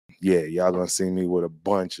yeah, y'all gonna see me with a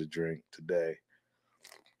bunch of drink today.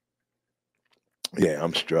 Yeah,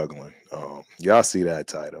 I'm struggling. Y'all see that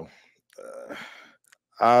title. Uh,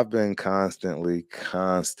 I've been constantly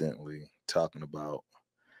talking about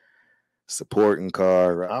supporting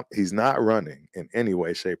Carr. He's not running in any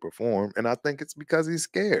way, shape, or form. And I think it's because he's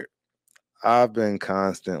scared. I've been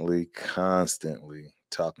constantly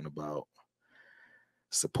talking about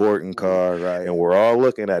supporting Carr, right? And we're all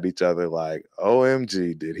looking at each other like,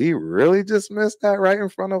 OMG, did he really just miss that right in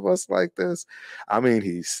front of us like this? I mean,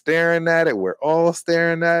 he's staring at it. We're all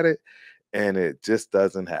staring at it, and it just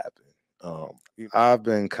doesn't happen. I've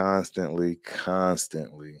been constantly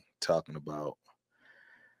talking about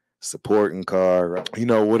supporting Carr. Right? You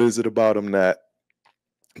know, what is it about him that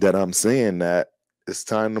I'm seeing that it's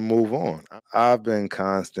time to move on? I've been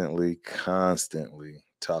constantly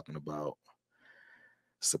talking about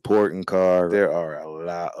supporting Carr. There are a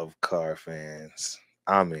lot of Carr fans.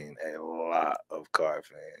 I mean, a lot of Carr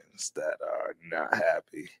fans that are not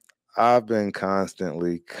happy. I've been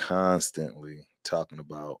constantly talking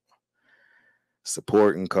about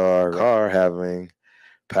supporting Carr. Carr having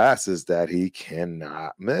passes that he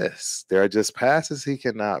cannot miss. There are just passes he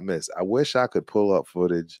cannot miss. I wish I could pull up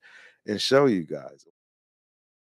footage and show you guys.